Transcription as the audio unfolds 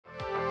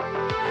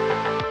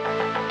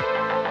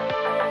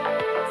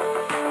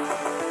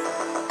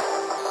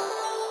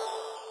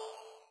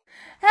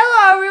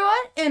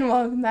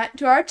back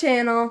to our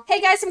channel.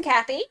 Hey guys, I'm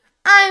Kathy.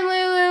 I'm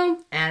Lulu.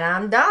 And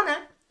I'm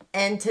Donna.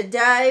 And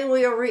today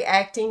we are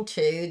reacting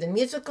to the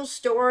musical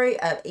story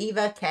of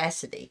Eva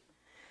Cassidy,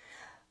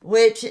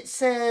 which it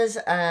says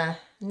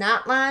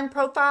Nightline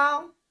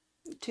Profile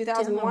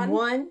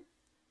 2001.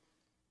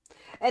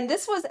 And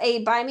this was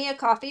a Buy Me a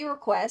Coffee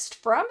request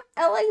from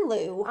LA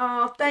Lou.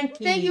 Oh, thank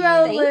you. Thank you,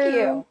 LA Lou. Thank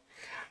you.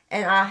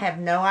 And I have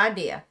no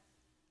idea.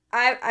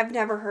 I've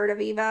never heard of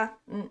Eva.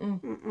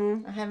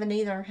 I haven't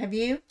either. Have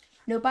you?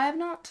 Nope, I have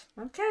not.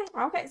 Okay.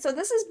 Okay, so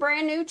this is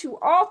brand new to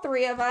all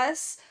three of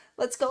us.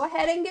 Let's go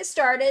ahead and get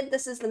started.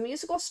 This is the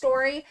musical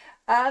story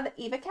of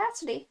Eva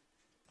Cassidy.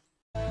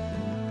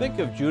 Think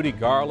of Judy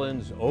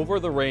Garland's Over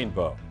the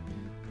Rainbow.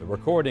 The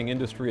Recording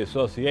Industry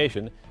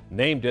Association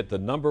named it the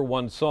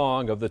 #1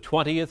 song of the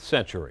 20th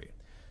century.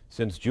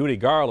 Since Judy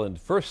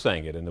Garland first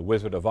sang it in The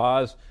Wizard of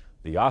Oz,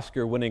 the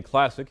Oscar-winning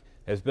classic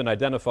has been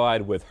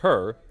identified with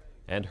her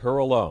and her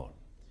alone.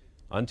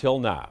 Until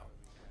now.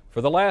 For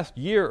the last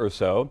year or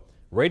so,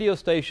 radio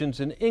stations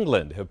in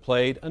England have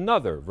played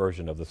another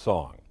version of the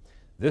song.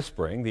 This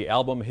spring, the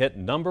album hit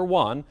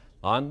 #1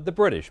 on the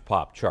British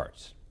pop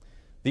charts.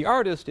 The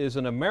artist is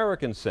an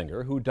American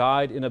singer who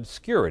died in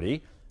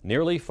obscurity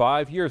nearly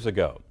 5 years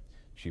ago.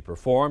 She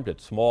performed at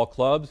small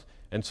clubs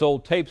and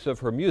sold tapes of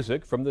her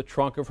music from the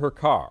trunk of her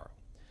car.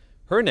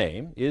 Her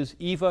name is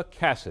Eva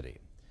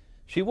Cassidy.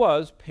 She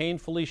was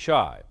painfully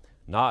shy,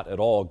 not at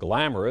all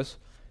glamorous,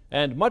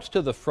 and much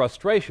to the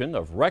frustration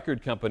of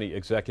record company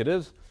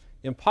executives,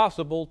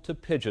 impossible to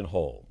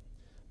pigeonhole.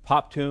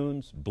 Pop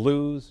tunes,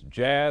 blues,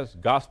 jazz,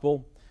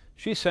 gospel,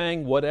 she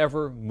sang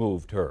whatever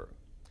moved her.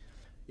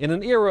 In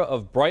an era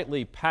of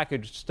brightly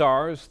packaged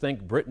stars,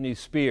 think Britney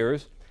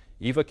Spears,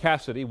 Eva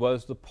Cassidy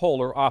was the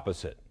polar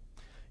opposite.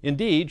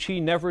 Indeed, she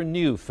never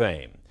knew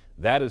fame.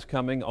 That is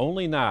coming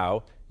only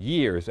now,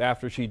 years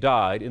after she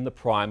died in the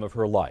prime of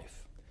her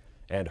life.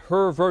 And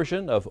her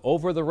version of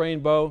Over the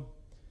Rainbow,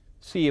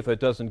 see if it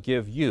doesn't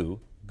give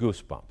you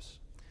goosebumps.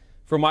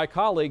 For my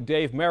colleague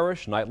Dave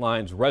Marish,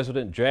 Nightline's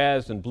resident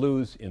jazz and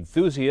blues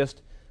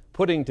enthusiast,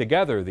 putting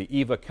together the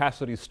Eva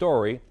Cassidy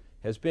story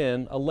has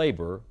been a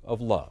labor of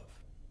love.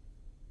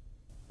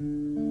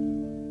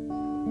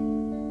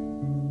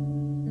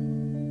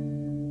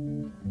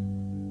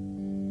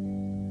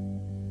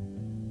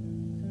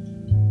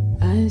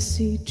 I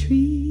see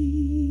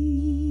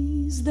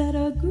trees that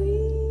are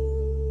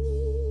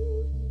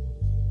green,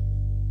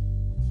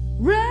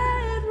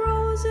 red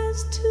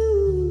roses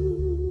too.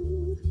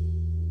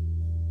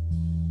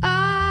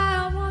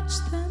 I watch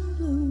them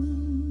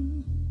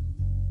bloom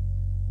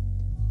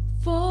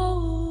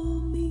for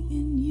me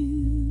and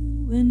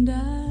you, and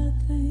I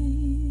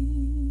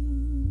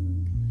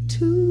think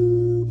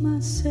to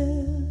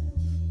myself,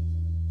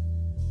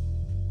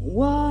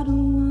 what a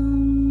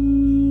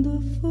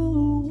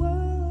wonderful world.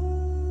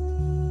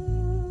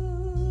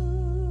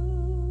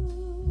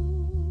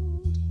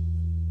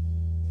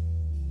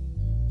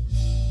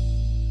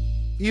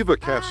 Eva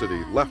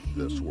Cassidy left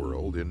this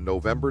world in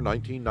November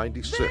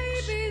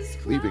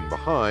 1996, leaving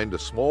behind a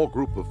small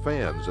group of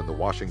fans in the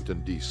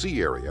Washington, D.C.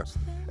 area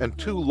and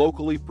 2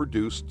 locally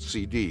produced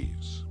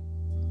CDs.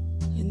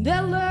 And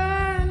they'll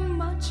learn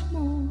much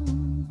more.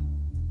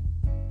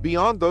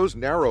 Beyond those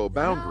narrow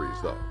boundaries,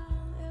 though,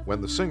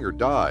 when the singer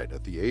died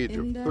at the age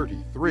of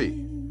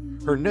 33,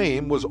 her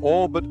name was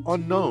all but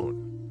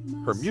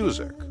unknown, her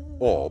music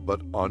all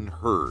but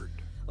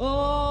unheard.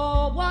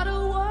 Oh, what a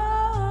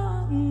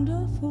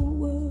wonderful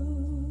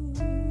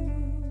world.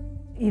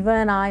 Eva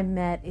and I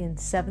met in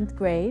 7th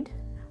grade.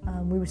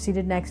 We were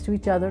seated next to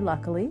each other,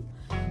 luckily.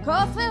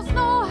 'Cause there's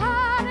no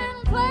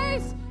hiding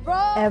place from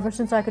Ever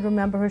since I could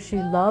remember her, she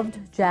loved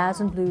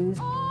jazz and blues.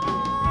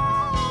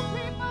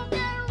 people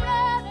get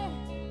ready.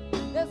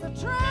 There's a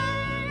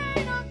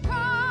train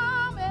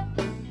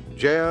a-coming.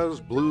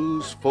 Jazz,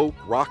 blues, folk,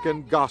 rock,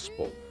 and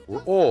gospel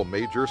were all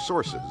major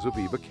sources of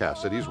Eva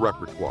Cassidy's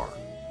repertoire.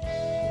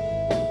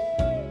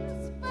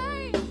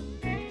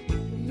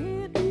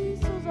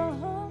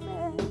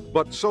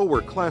 But so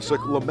were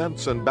classic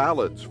laments and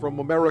ballads from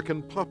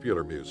American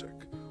popular music,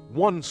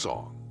 one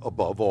song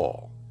above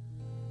all.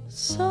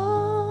 Somewhere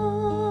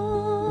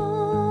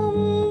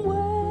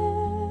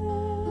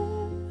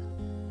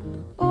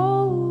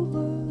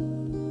over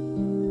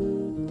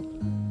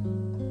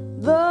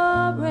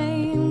the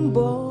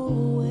rainbow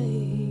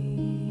way,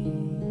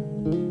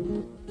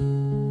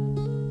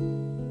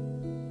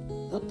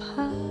 the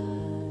pine.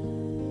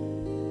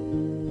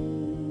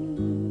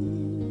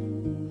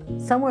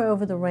 Somewhere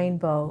Over the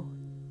Rainbow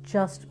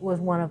just was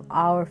one of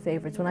our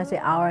favorites. When I say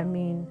our, I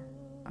mean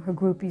her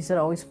groupies that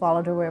always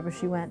followed her wherever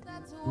she went.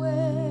 That's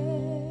where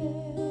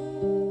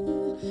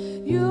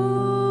you'll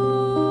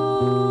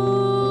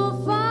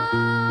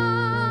find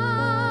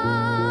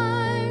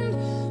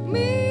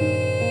me.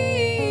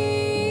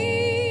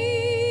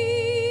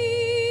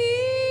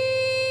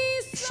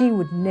 She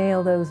would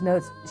nail those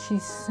notes. She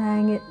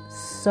sang it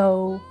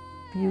so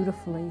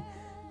beautifully.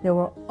 There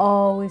were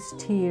always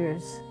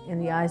tears in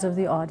the eyes of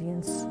the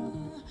audience.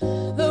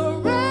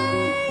 The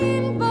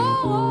rainbow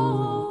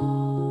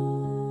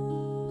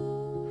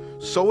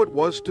so it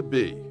was to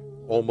be,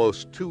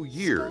 almost 2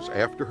 years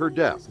after her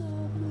death.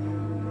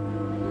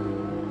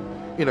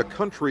 In a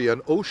country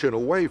an ocean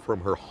away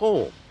from her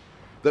home,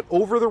 that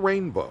Over the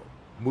Rainbow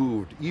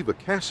moved Eva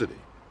Cassidy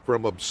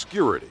from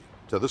obscurity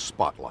to the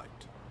spotlight.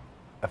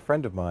 A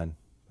friend of mine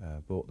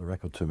brought the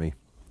record to me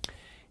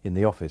in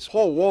the office.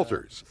 Paul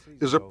Walters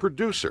is a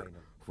producer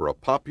for a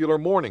popular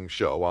morning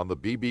show on the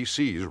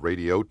BBC's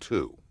Radio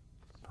 2.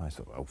 I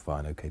thought, oh,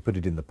 fine, okay, put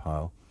it in the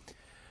pile.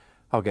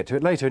 I'll get to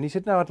it later. And he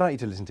said, no, I'd like you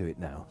to listen to it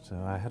now. So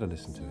I had a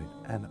listen to it,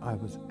 and I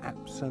was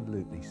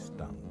absolutely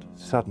stunned.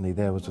 Suddenly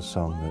there was a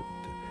song that,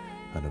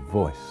 and a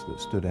voice that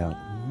stood out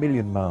a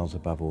million miles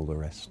above all the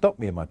rest. Stopped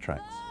me in my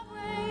tracks.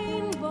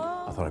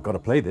 I thought, I've got to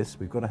play this.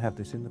 We've got to have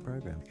this in the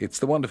programme. It's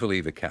the wonderful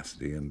Eva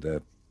Cassidy, and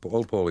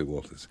Paulie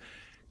Walters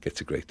gets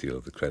a great deal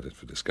of the credit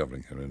for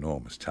discovering her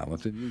enormous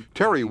talent.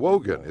 Terry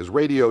Wogan is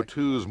Radio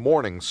 2's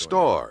morning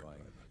star.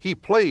 He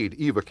played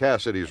Eva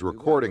Cassidy's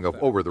recording of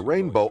Over the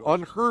Rainbow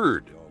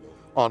unheard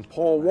on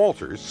Paul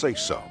Walters' Say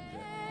So.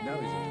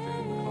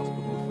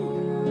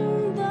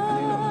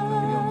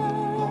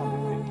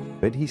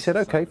 But he said,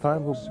 okay,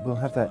 fine, we'll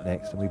have that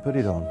next, and we put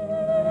it on.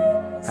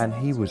 And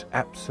he was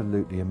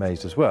absolutely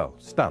amazed as well,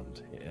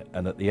 stunned.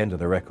 And at the end of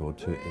the record,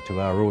 to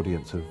our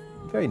audience of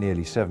very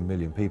nearly 7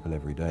 million people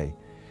every day,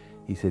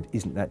 he said,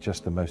 isn't that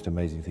just the most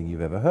amazing thing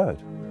you've ever heard?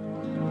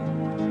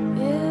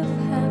 If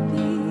happy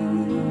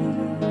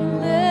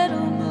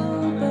little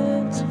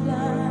bluebirds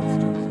fly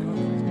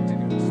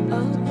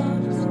above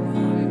the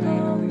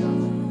rainbow,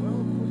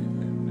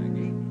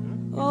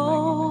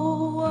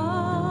 oh, I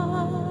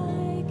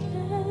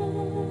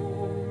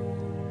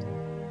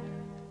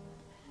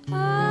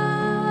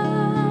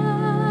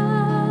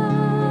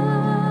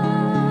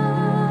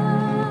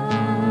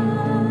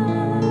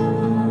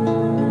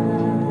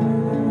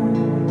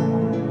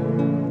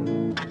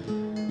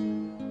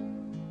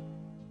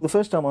The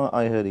first time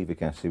I heard Eva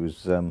Cassidy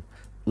was,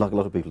 like a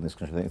lot of people in this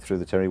country, I think, through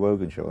the Terry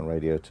Wogan show on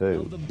Radio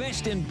 2. The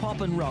best in pop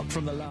and rock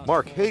from the last...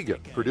 Mark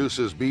Hagan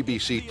produces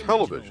BBC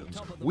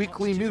Television's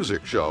weekly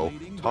music show,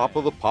 Top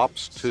of the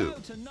Pops 2.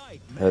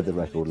 Heard the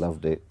record,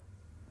 loved it,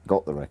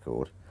 got the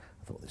record.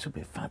 I thought, this would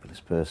be a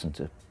fabulous person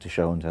to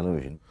show on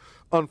television.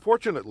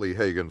 Unfortunately,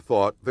 Hagan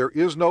thought, there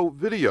is no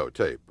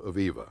videotape of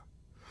Eva.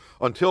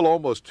 Until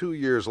almost 2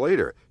 years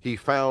later, he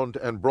found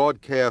and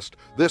broadcast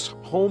this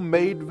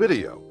homemade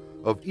video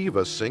of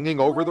Eva singing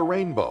Over the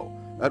Rainbow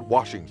at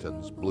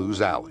Washington's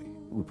Blues Alley.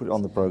 We put it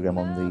on the programme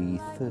on the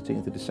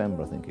 13th of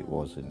December, I think it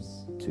was, in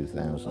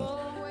 2000.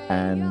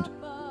 And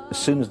as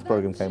soon as the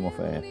programme came off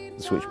air,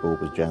 the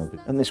switchboard was jammed,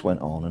 and this went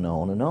on and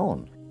on and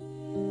on.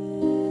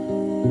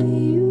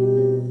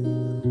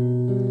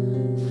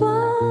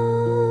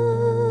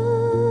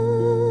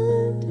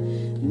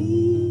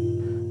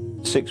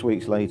 6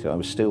 weeks later, I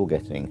was still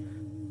getting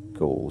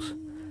calls.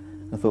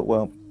 I thought,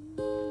 well,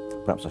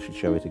 perhaps I should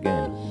show it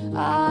again.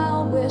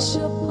 I wish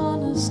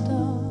upon a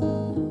star.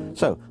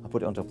 So I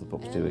put it on Top of the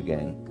Pops 2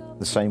 again,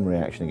 the same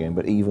reaction again,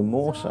 but even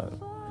more so.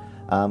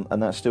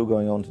 And that's still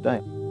going on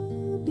today.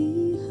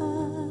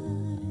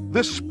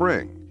 This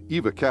spring,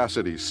 Eva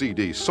Cassidy's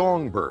CD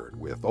Songbird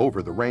with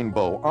Over the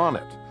Rainbow on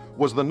it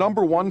was the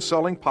 #1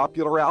 selling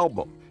popular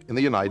album in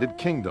the United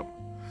Kingdom.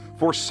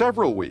 For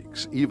several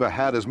weeks, Eva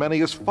had as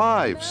many as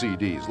 5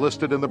 CDs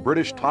listed in the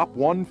British Top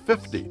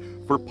 150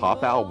 for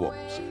pop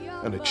albums,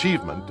 an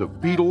achievement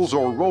of Beatles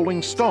or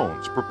Rolling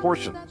Stones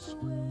proportions.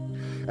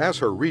 As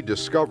her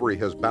rediscovery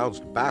has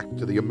bounced back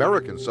to the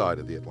American side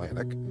of the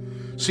Atlantic,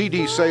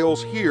 CD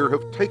sales here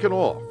have taken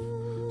off.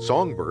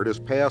 Songbird has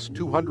passed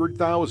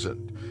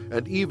 200,000,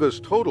 and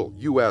Eva's total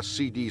U.S.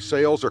 CD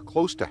sales are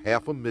close to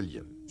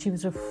 500,000. She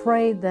was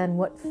afraid then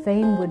what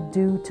fame would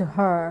do to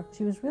her.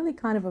 She was really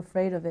kind of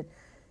afraid of it.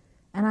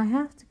 And I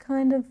have to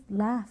kind of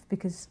laugh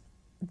because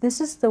this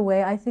is the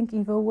way I think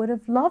Eva would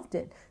have loved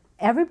it.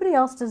 Everybody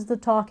else does the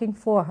talking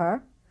for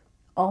her.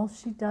 All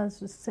she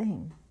does is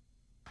sing.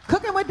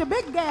 Cooking with the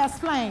big gas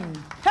flame.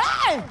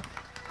 Hey!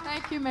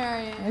 Thank you,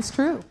 Marion. It's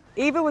true.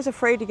 Eva was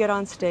afraid to get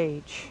on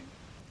stage,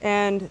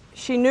 and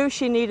she knew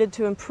she needed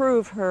to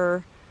improve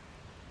her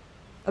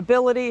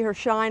ability, her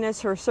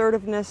shyness, her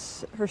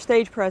assertiveness, her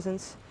stage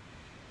presence,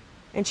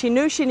 and she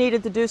knew she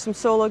needed to do some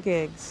solo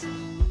gigs.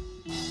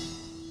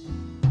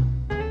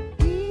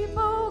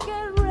 People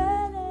get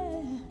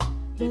ready,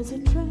 there's a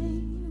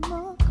train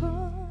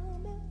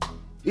coming.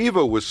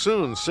 Eva was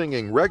soon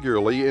singing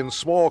regularly in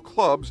small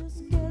clubs,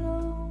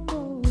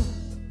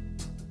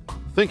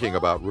 thinking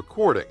about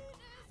recording,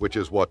 which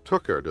is what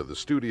took her to the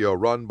studio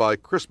run by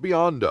Chris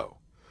Biondo.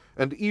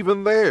 And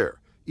even there,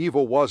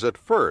 Eva was at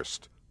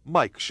first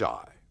mic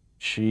shy.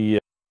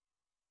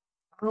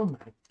 Oh my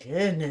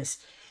goodness.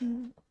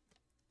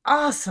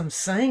 Awesome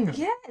singer.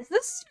 Yes,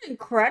 this is an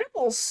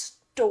incredible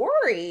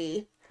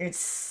story. It's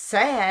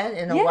sad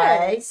in a Yes.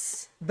 way,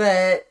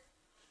 but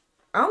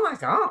oh my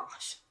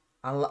gosh.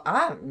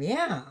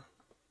 Yeah,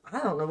 I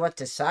don't know what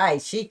to say.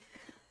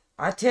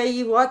 I tell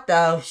you what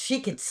though,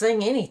 she could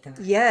sing anything.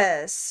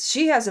 Yes,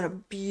 she has a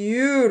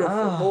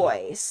beautiful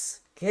voice.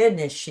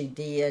 Goodness, she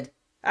did.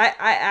 I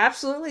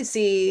absolutely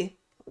see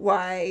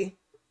why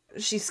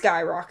she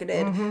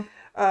skyrocketed.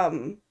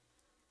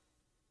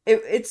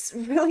 It's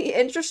really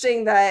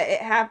interesting that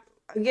it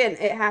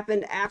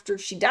happened after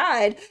she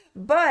died,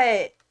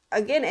 but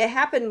again, it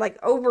happened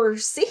like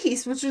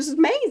overseas, which was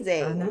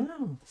amazing. I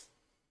know.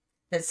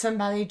 That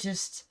somebody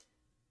just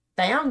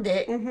found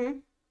it,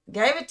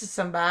 gave it to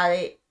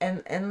somebody,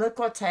 and look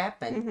what's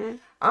happened.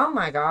 Oh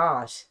my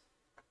gosh.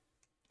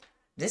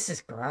 This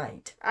is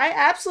great. I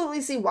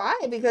absolutely see why,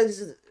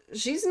 because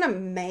she's an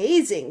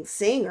amazing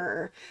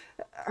singer.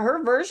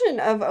 Her version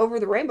of Over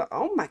the Rainbow,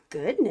 oh my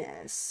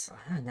goodness.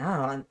 I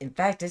know. In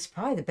fact, it's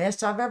probably the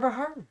best I've ever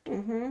heard.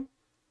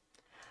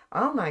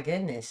 Oh my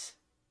goodness.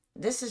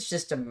 This is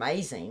just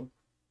amazing.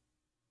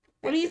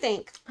 What do you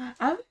think?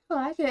 I really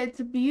like it. It's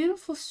a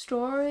beautiful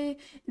story.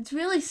 It's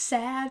really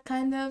sad,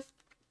 kind of.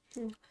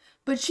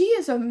 But she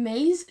is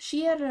amazing.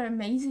 She had an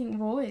amazing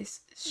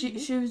voice.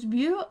 She was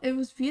beautiful. It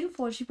was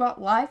beautiful. She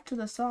brought life to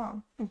the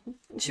song.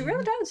 She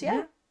really does,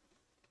 yeah.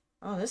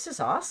 Oh, this is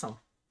awesome.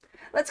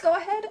 Let's go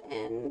ahead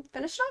and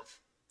finish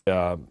it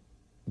off.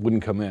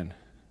 Wouldn't come in,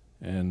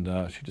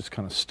 and she just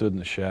kind of stood in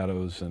the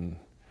shadows, and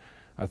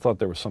I thought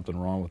there was something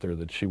wrong with her,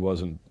 that she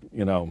wasn't,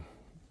 you know,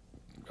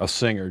 a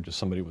singer, just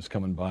somebody was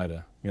coming by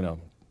to, you know,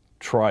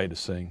 try to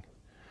sing.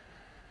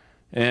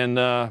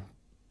 And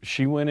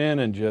she went in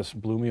and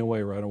just blew me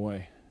away right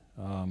away.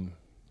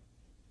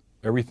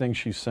 Everything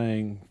she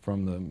sang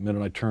from the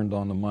minute I turned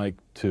on the mic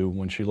to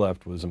when she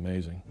left was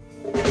amazing.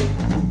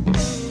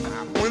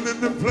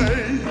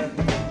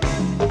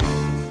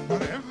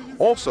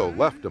 Also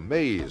left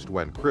amazed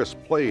when Chris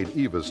played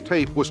Eva's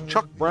tape was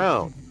Chuck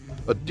Brown,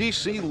 a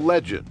DC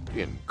legend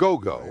in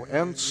go-go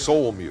and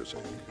soul music.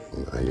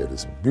 I hear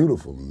this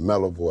beautiful,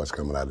 mellow voice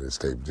coming out of this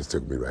tape. It just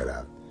took me right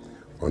out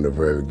from the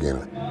very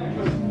beginning.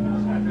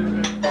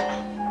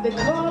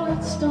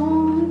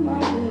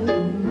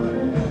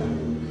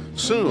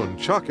 Soon,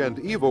 Chuck and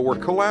Eva were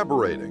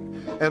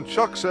collaborating, and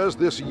Chuck says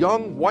this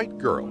young white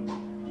girl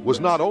was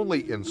not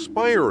only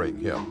inspiring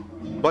him,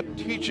 but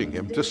teaching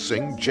him to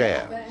sing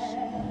jazz.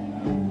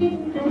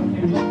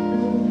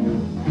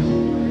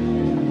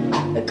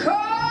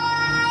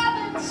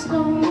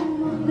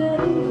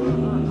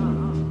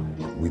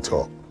 We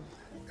talked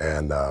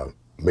and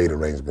made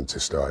arrangements to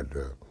start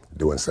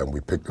doing something. We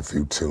picked a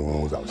few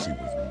tunes. She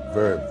was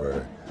very,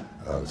 very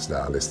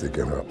stylistic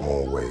in her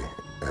own way,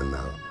 and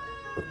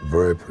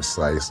very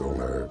precise on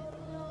her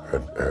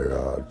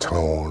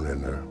tone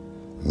and her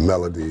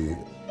melody.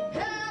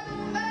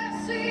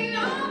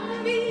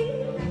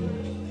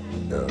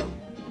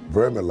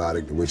 Very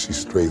melodic, the way she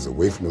strays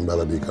away from the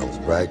melody, comes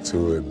back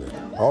to it.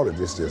 And all of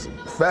this just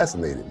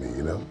fascinated me,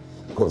 you know.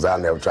 Of course, I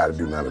never tried to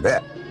do none of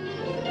that.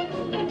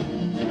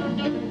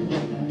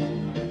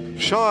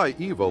 Shy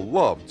Eva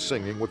loved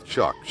singing with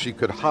Chuck. She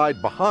could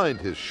hide behind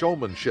his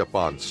showmanship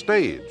on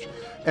stage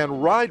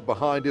and ride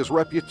behind his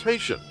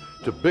reputation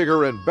to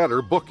bigger and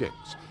better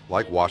bookings,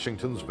 like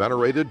Washington's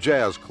venerated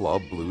jazz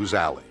club, Blues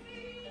Alley.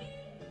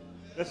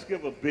 Let's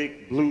give a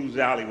big Blues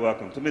Alley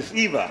welcome to Miss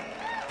Eva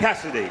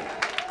Cassidy.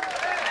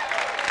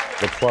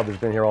 The club has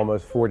been here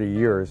almost 40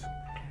 years,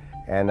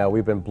 and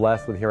we've been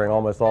blessed with hearing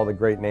almost all the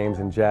great names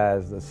in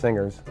jazz, the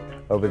singers,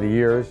 over the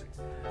years.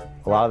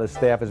 A lot of the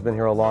staff has been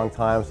here a long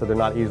time, so they're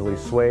not easily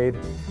swayed.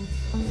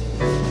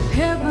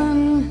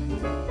 Heaven,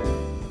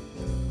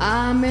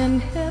 I'm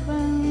in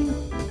heaven.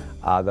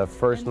 The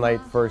first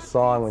night, first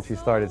song, when she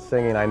started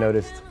singing, I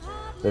noticed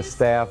the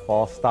staff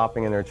all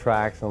stopping in their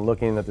tracks and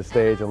looking at the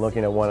stage and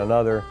looking at one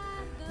another.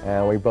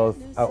 And we both,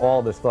 all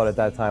of us thought at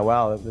that time,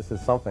 wow, this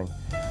is something.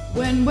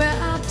 When we're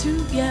out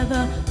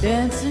together,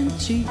 dancing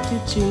cheek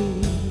to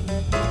cheek.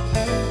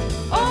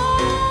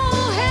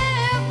 Oh,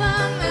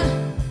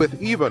 heaven.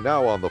 With Eva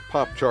now on the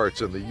pop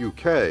charts in the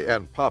UK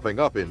and popping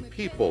up in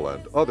People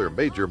and other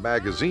major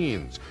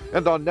magazines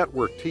and on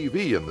network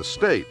TV in the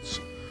States,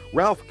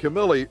 Ralph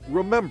Camilli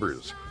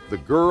remembers the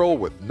girl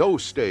with no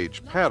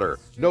stage patter,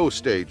 no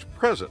stage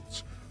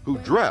presence, who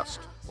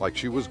dressed like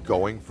she was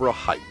going for a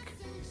hike.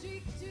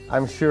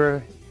 I'm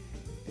sure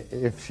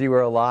if she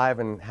were alive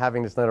and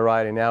having this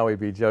notoriety now, we'd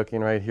be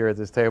joking right here at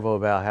this table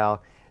about how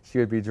she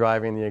would be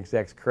driving the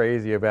execs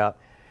crazy about,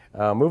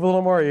 move a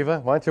little more, Eva.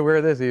 Why don't you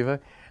wear this, Eva?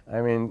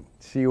 I mean,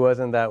 she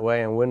wasn't that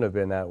way and wouldn't have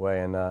been that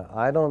way, and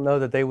I don't know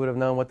that they would have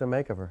known what to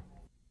make of her.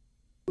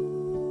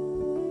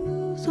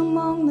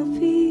 Among the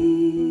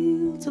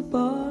fields of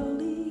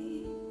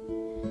barley,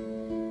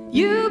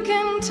 you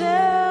can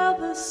tell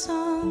the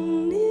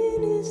sun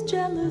in his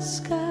jealous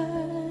sky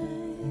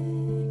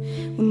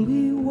when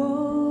we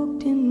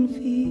walked in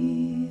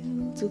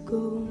fields of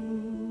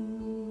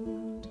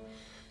gold.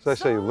 As I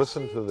say, you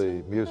listen to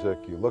the music,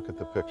 you look at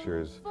the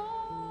pictures,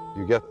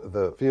 you get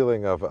the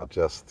feeling of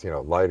just, you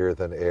know, lighter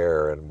than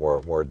air and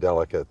more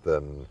delicate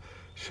than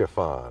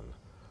chiffon,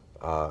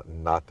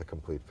 not the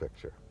complete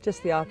picture.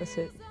 Just the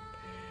opposite.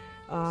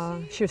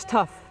 She was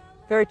tough,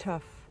 very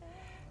tough.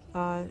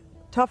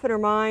 Tough in her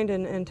mind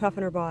and tough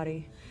in her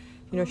body.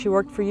 You know, she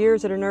worked for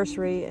years at a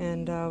nursery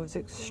and was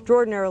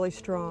extraordinarily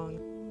strong.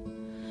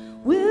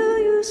 Will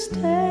you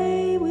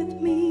stay with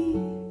me?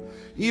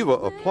 Eva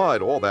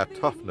applied all that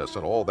toughness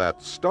and all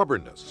that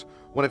stubbornness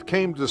when it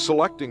came to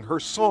selecting her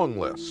song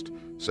list,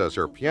 says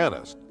her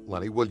pianist,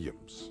 Lenny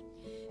Williams.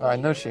 I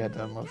know she had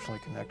to emotionally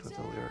connect with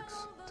the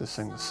lyrics to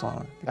sing the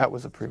song. That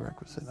was a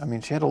prerequisite. I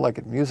mean, she had to like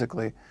it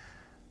musically,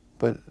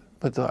 but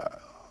a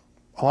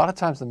lot of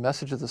times the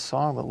message of the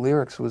song, the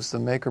lyrics, was the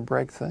make or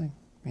break thing.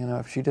 You know,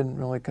 if she didn't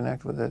really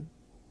connect with it,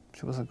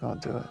 she wasn't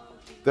going to do it.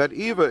 That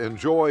Eva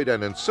enjoyed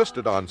and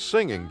insisted on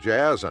singing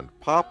jazz and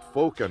pop,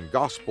 folk, and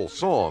gospel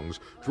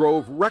songs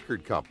drove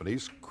record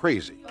companies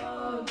crazy.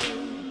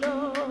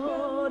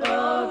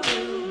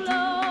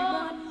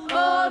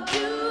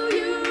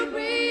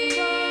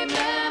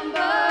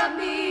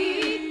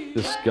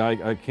 This guy,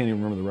 I can't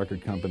even remember the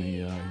record company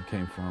he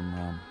came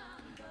from.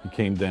 He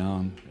came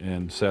down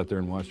and sat there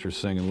and watched her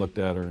sing and looked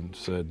at her and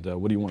said,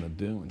 what do you want to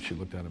do? And she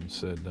looked at him and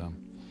said,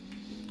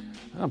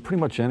 pretty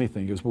much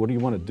anything. He goes, well, what do you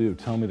want to do?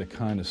 Tell me the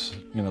kind of,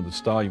 the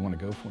style you want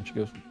to go for. And she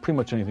goes, pretty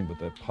much anything but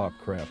that pop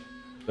crap.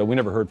 But we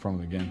never heard from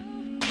him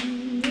again.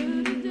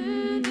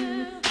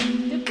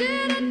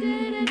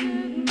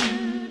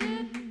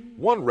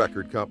 One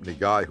record company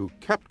guy who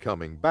kept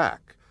coming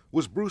back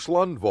was Bruce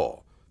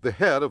Lundvall, the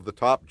head of the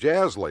top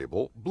jazz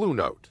label, Blue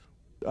Note.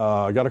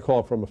 I got a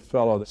call from a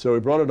fellow, so he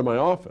brought her to my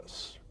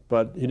office,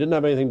 but he didn't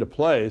have anything to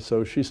play,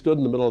 so she stood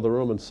in the middle of the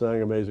room and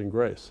sang Amazing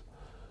Grace.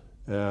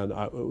 And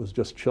it was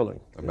just chilling.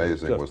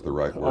 Amazing was the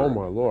right word. Oh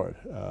my Lord.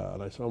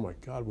 And I said, oh my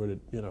God, what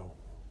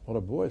a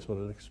voice, what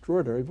an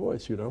extraordinary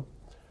voice, And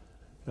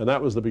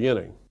that was the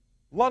beginning.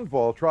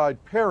 Lundvall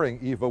tried pairing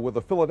Eva with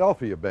a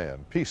Philadelphia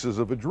band, Pieces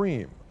of a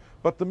Dream,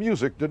 but the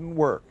music didn't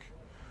work.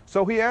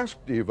 So he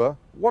asked Eva,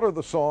 what are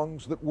the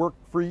songs that work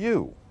for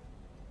you?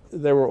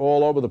 They were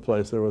all over the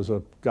place. There was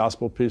a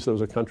gospel piece, there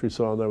was a country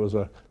song, there was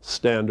a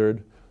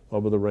standard,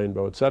 Over the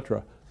Rainbow,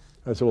 etc.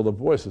 I said, well, the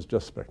voice is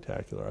just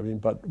spectacular. I mean,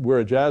 but we're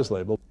a jazz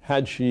label.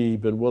 Had she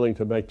been willing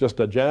to make just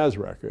a jazz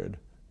record,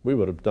 we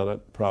would have done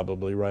it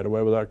probably right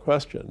away without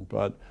question,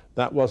 but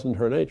that wasn't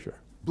her nature.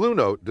 Blue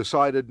Note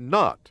decided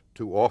not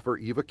to offer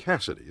Eva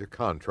Cassidy a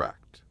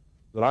contract.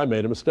 That I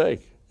made a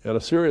mistake, and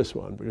a serious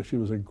one, because she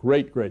was a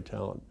great, great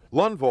talent.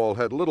 Lundvall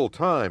had little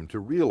time to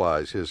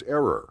realize his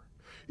error.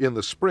 In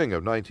the spring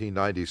of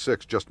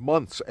 1996, just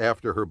months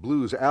after her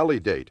Blues Alley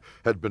date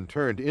had been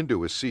turned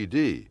into a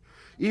CD,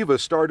 Eva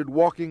started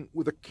walking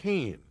with a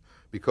cane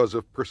because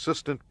of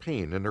persistent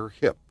pain in her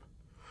hip.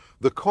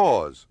 The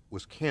cause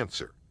was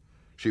cancer.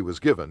 She was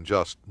given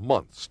just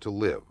months to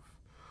live.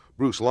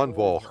 Bruce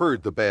Lundvall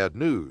heard the bad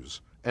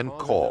news and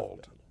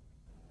called.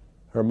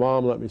 Her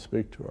mom let me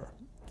speak to her.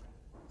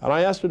 And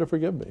I asked her to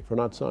forgive me for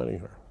not signing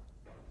her.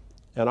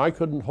 And I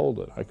couldn't hold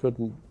it. I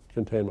couldn't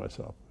contain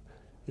myself.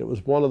 It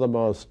was one of the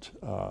most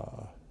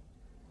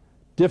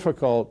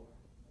difficult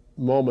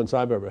moments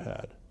I've ever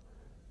had.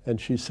 And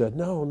she said,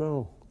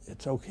 no,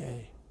 it's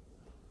okay.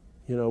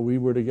 We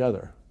were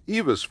together.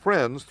 Eva's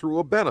friends threw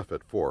a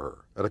benefit for her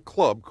at a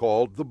club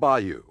called the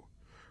Bayou.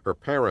 Her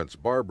parents,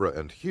 Barbara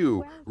and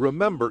Hugh,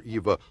 remember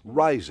Eva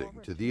rising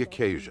to the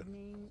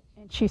occasion.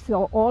 She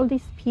saw all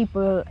these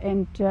people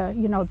and,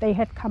 they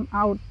had come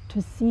out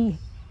to see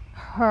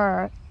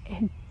her,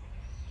 and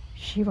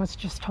she was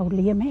just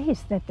totally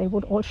amazed that they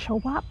would all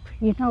show up,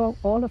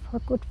 all of her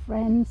good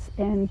friends,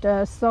 and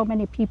so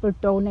many people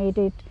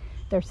donated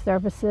their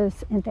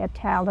services and their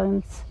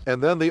talents.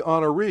 And then the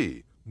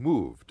honoree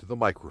moved to the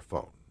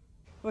microphone.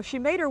 Well, she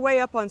made her way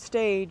up on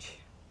stage,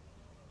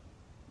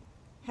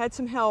 had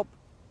some help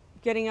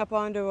getting up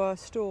onto a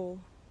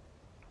stool,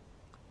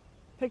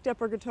 picked up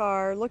her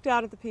guitar, looked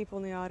out at the people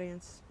in the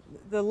audience.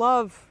 The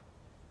love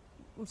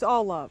was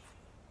all love.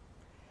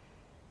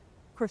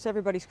 Of course,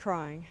 everybody's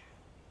crying.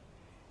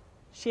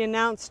 She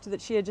announced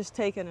that she had just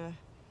taken a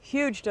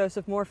huge dose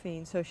of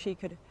morphine so she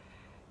could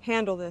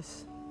handle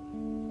this.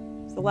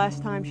 It's the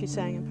last time she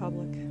sang in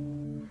public.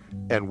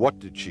 And what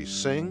did she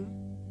sing?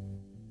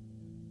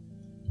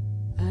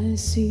 I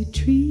see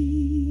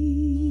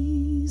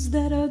trees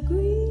that are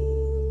green.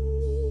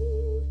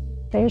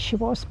 There she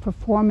was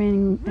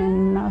performing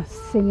and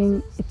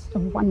singing It's a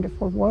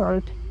Wonderful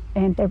World,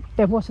 and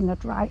there wasn't a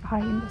dry eye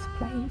in this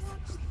place.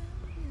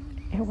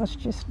 It was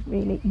just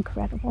really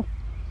incredible.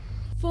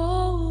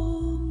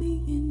 For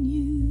me and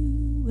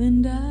you,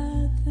 and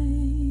I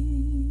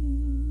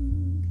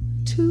think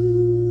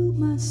to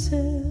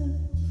myself,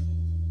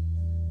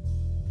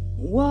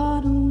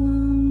 what a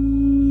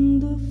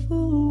wonderful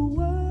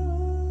world.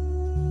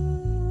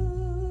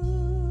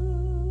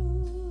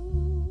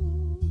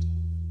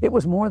 It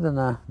was more than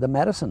the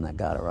medicine that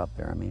got her up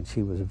there. I mean,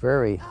 she was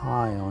very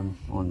high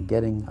on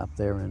getting up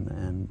there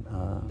and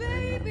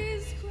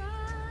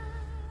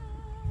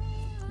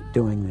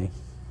doing the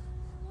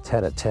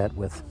tete-a-tete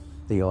with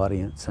the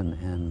audience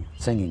and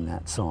singing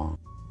that song.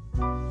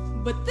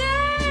 But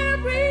they're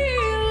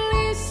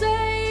really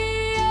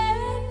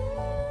saying,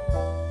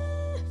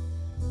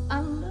 I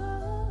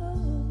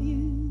love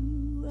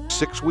you.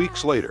 6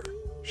 weeks later,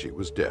 she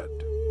was dead.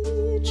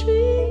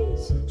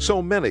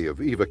 So many of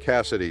Eva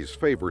Cassidy's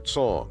favorite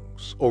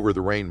songs, Over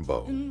the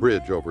Rainbow,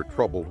 Bridge Over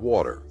Troubled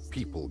Water,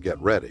 People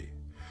Get Ready,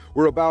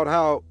 were about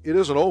how it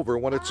isn't over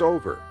when it's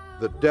over,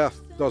 that death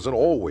doesn't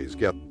always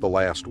get the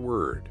last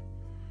word.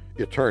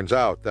 It turns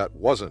out that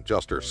wasn't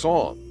just her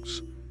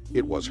songs,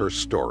 it was her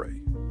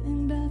story.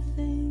 And I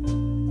think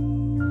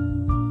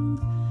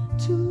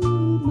to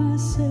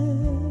myself,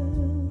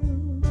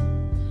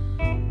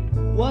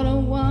 what a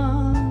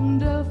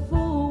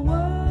wonderful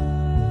world.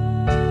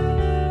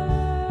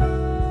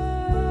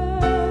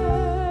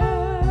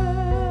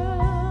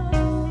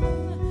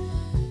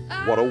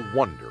 What a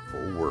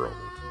wonderful world.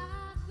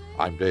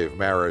 I'm Dave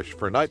Marish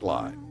for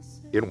Nightline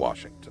in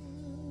Washington.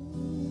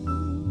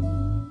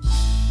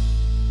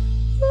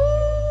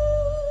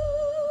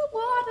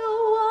 What a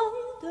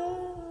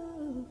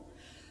wonderful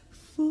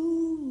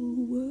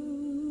world.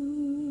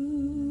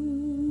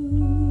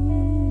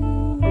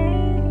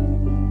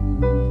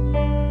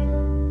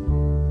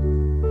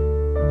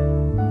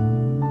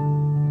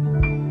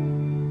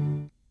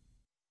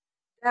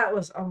 That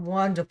was a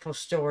wonderful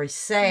story.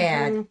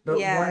 Sad, but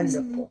Yes.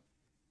 wonderful.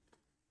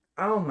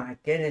 Oh my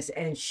goodness.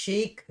 And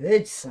she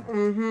could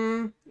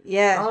sing.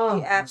 Yeah, Oh,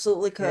 she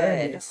absolutely could.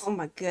 goodness. Oh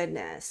my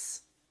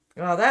goodness.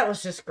 Oh, that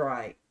was just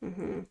great.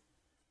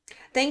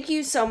 Thank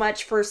you so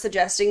much for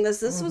suggesting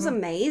this. This was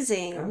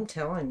amazing. I'm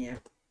telling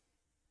you.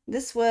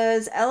 This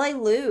was L.A.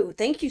 Lou.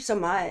 Thank you so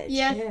much.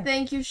 Yeah,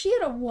 thank you. She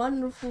had a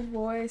wonderful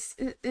voice.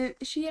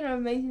 She had an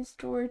amazing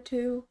story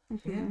too.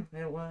 Yeah,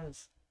 it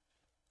was.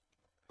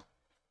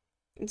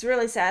 It's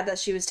really sad that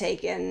she was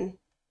taken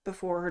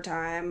before her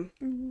time.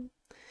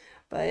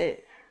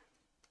 But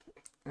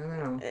I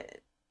know.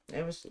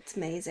 It's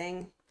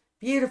amazing.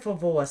 Beautiful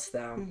voice,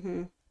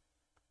 though.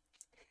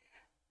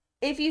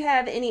 If you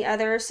have any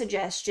other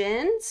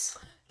suggestions,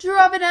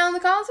 drop it down in the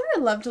comments.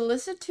 I'd love to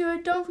listen to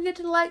it. Don't forget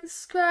to like,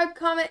 subscribe,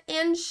 comment,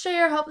 and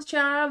share. Help the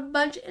channel out a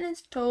bunch, and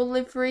it's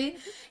totally free.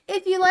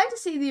 If you'd like to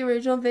see the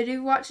original video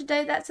we watched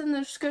today, that's in the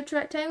description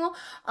rectangle,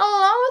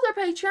 along with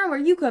our Patreon, where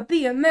you could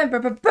be a member.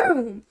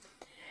 Boom!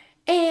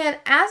 And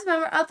as a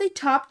member of the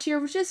top tier,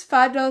 which is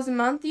 $5 a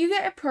month, you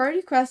get a priority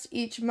request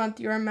each month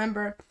you're a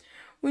member.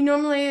 We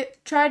normally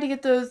try to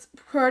get those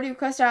priority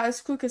requests out as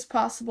quick as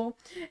possible.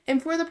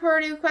 And for the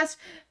priority request,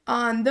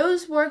 on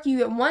those work, you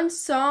get one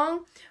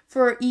song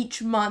for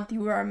each month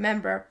you are a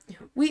member.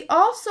 We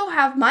also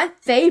have my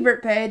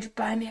favorite page,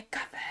 Buy Me a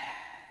Coffee.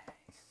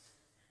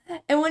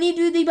 And when you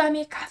do the Buy Me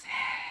a Coffee,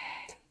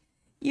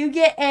 you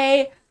get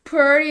a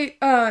priority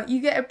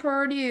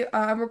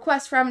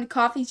request for how many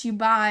coffees you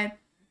buy.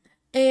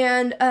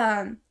 And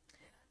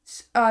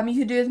you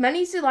can do as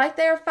many as you like.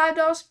 They are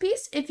 $5 a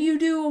piece. If you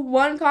do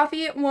one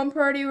coffee, one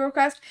priority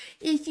request.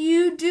 If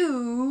you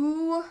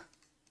do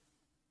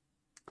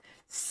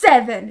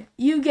 7,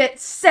 you get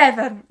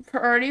 7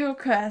 priority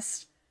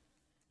requests.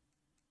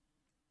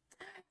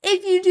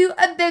 If you do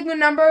a bigger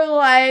number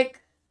like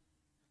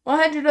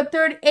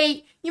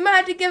 138, you might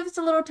have to give us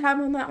a little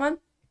time on that one,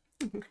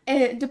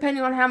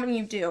 depending on how many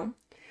you do.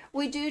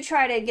 we do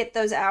try to get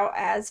those out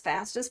as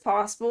fast as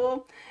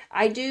possible.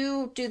 I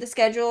do the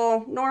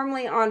schedule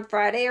normally on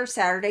Friday or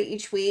Saturday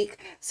each week.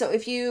 So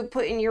if you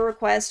put in your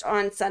request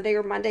on Sunday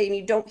or Monday and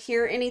you don't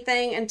hear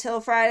anything until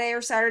Friday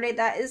or Saturday,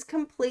 that is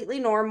completely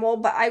normal.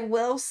 But I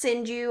will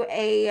send you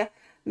a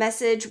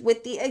message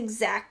with the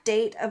exact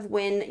date of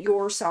when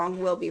your song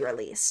will be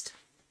released.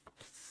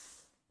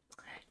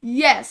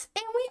 Yes,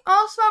 and we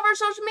also have our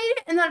social media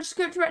in that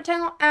description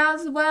rectangle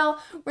as well,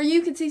 where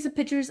you can see some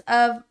pictures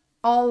of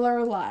all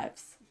our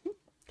lives.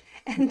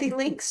 And the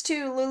links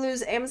to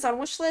Lulu's Amazon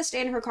wish list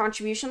and her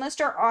contribution list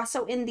are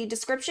also in the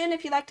description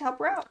if you'd like to help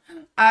her out.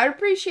 I'd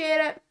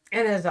appreciate it.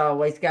 And as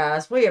always,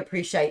 guys, we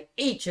appreciate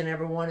each and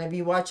every one of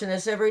you watching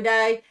us every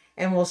day,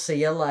 and we'll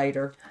see you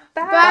later.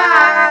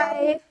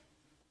 Bye.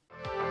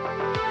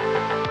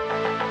 Bye.